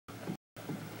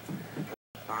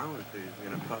silencer is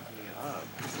gonna fuck me up.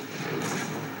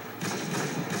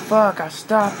 Fuck, I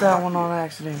stopped that one on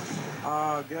accident.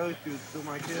 Go shoot, still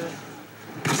my kill.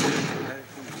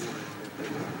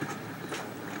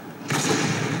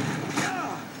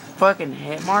 Fucking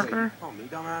hit marker? Call me,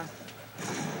 dumbass.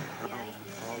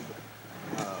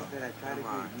 Then I tried to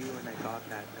get you and I got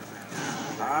that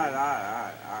dumbass.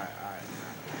 Alright.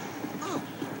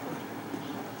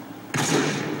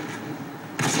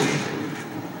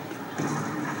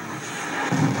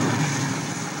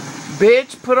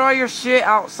 Bitch, put all your shit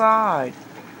outside.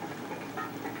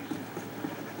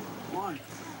 Come on.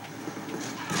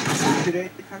 Today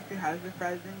the country has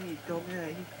surprised me. He told me that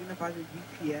he's gonna buy the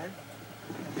GPS.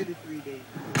 2 to 3 days.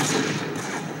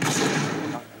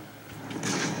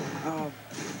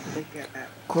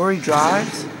 Corey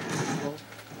drives?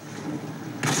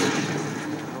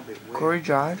 Corey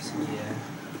drives? Yeah.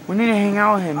 We need to hang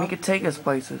out with him. He could take us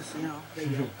places.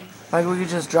 Like we could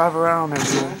just drive around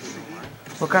everywhere.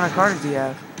 What kind of car does he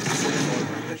have?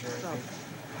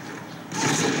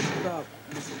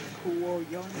 Cool,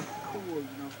 young is cool, you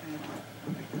know what I'm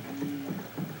saying?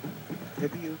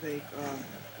 Maybe he was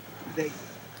like,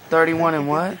 31 and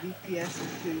what? GPS in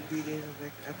 2 to 3 days. I was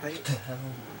like, that's right. What the hell?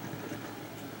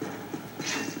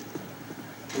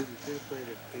 Dude, you should have played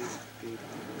a skate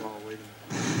while waiting.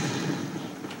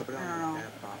 Put it on the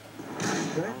laptop. I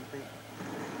don't think.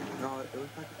 No, it was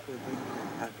like a good thing.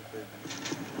 I had to play. I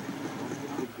don't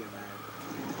think you'd get mad.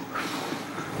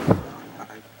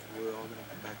 We're all gonna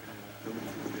come back and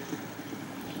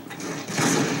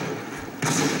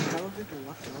That was just a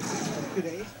luck.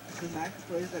 Today, the max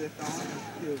plays that it's on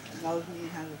is 2. That was me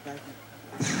and Hazard back.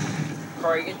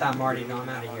 Corey, get that Marty Dome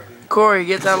out of here. Corey,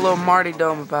 get that little Marty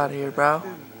Dome up out of here, bro.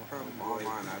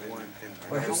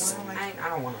 Wait, who's I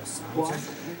don't want to sound. Well, it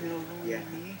was only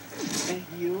me and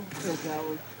you, because that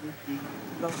was risky.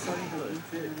 I was starting to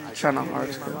listen and Trying to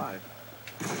hard skill.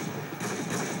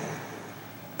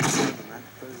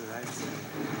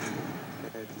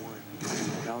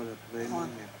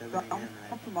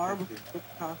 I'll tomorrow with the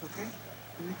toss, okay?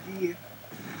 Let me see if,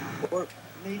 or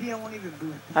maybe I won't even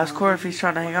boost. Ask Corey if he's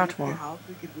trying to hang out tomorrow. House,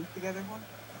 we could boost together one.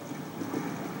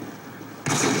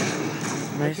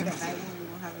 Amazing. Like at night when we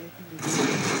don't have anything to do.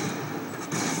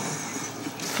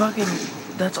 Fucking,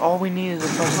 that's all we need is a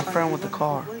fucking friend with a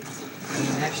car. Me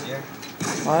next year.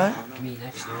 What? Me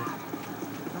next year.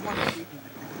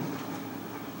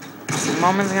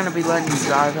 Mama's gonna be letting you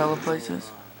drive hella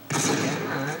places.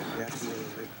 Yeah.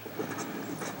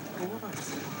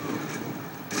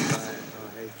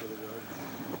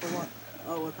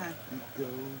 Oh, what time?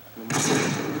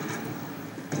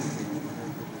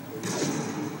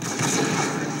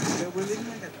 Yeah, we're leaving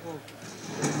like at 12.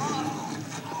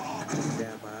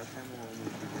 Yeah, by that time we'll only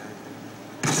be back.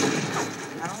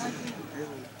 I don't like leaving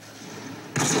early.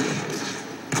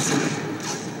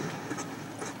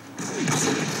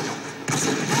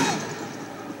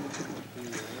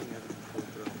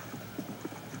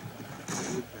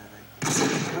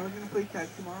 Are we gonna play tag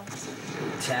tomorrow?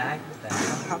 Tag? What the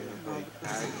hell?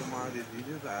 Tag tomorrow? Did you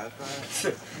just ask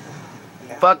that?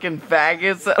 Fucking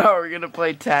faggots. Oh, we're gonna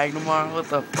play tag tomorrow? What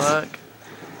the fuck?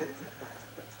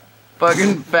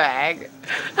 Fucking fag.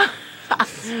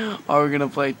 Are we gonna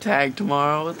play tag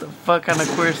tomorrow? What the fuck kind of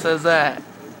queer says that?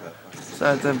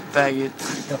 Besides them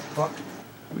faggots. The fuck?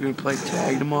 We're gonna play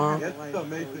tag tomorrow? Yes, so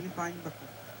maybe. You find the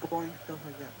boring stuff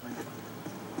like that.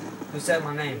 Who said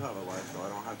my I name? do have a life, so I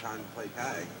don't have time to play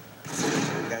tag.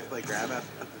 You guys play grab at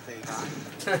the same time?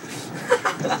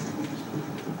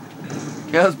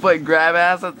 You guys play grab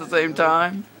ass at the same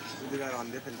time? We do that on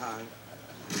different times.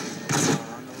 I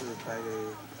don't know who this faggot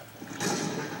is.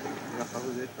 You know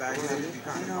who this faggot is? You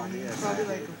trying to call me a He's probably faggot?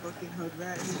 like a fucking hood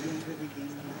rat who games every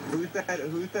game.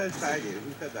 Who says faggot?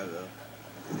 Who said that though?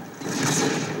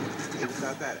 It's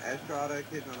got that Estrada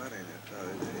kid? No, that ain't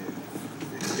Estrada.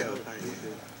 It's Joe Tiny.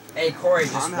 Hey, Corey,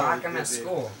 just I'm whack how him at is it?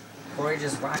 school. Corey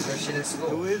just whacked their shit at Who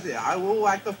school. is it? I will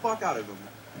whack the fuck out of him.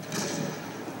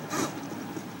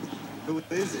 Who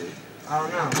is it? I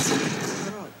don't know.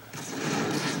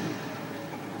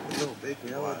 Little bitch,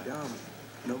 You know what, dumb.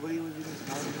 Nobody was even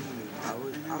talking to me.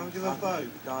 I don't give a fuck.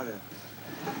 Daughter.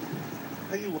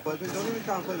 Tell you what, don't even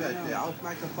try to play that shit. I'll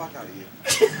smack the fuck out of you.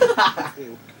 Hey,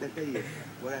 what did I say to you?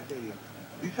 What did I say to you?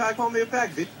 You try to call me a fag,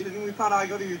 bitch. Then when we found out I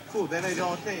go to your school, then they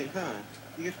all change, huh?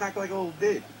 You get smacked like a little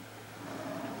bitch.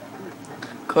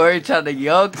 Corey tried to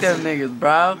yoke them niggas,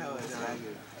 bro.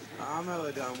 I'm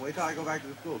hella dumb. Wait till I go back to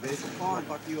the school, bitch. I'll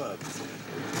fuck you up.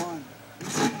 Come on. You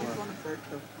just want to search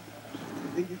them.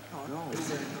 They just talk. No.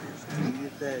 You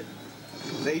just said.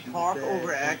 They talk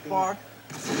over Xbox.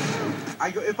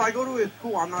 If I go to his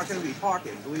school, I'm not gonna be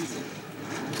talking. Believe me.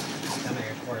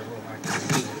 Corey, we'll whack you. I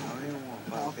don't even want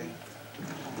to fight, okay?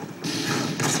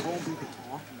 Won't be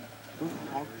talking. Don't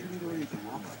talk to me the way you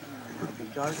talk to me right now. The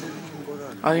Dodgers didn't go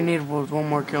to... All you needed was one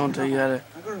more kill until you had a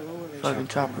I gotta lower that fucking shit.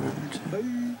 chopper. Hey.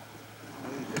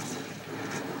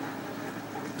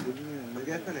 I'm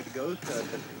guessing it goes to...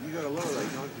 You gotta lower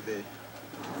like donkey bitch.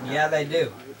 Yeah, they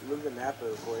do. Live in Napa,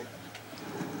 boy.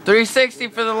 360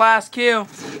 for the last kill.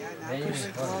 Yeah, now They it's use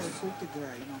like clothes. all the cook to dry,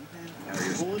 you know what I'm saying? Now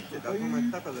you're bullshit. That's where my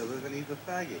stepbrother lives and he's a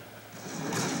faggot.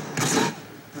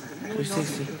 You would know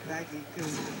 360. he's a faggot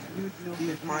because you would know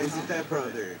He's my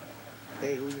stepbrother.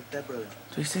 Hey, who's your stepbrother?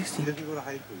 He 360. doesn't go to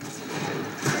high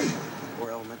school. Or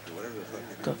elementary, whatever the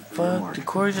fuck. The fuck? Did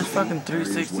Corey just fucking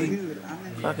 360? Dude, I'm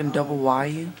in Fucking double Y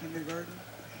you? kindergarten.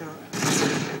 Shut up.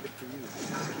 Good for you.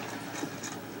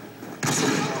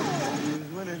 He was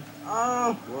winning.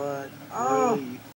 Oh! What? Oh! Really?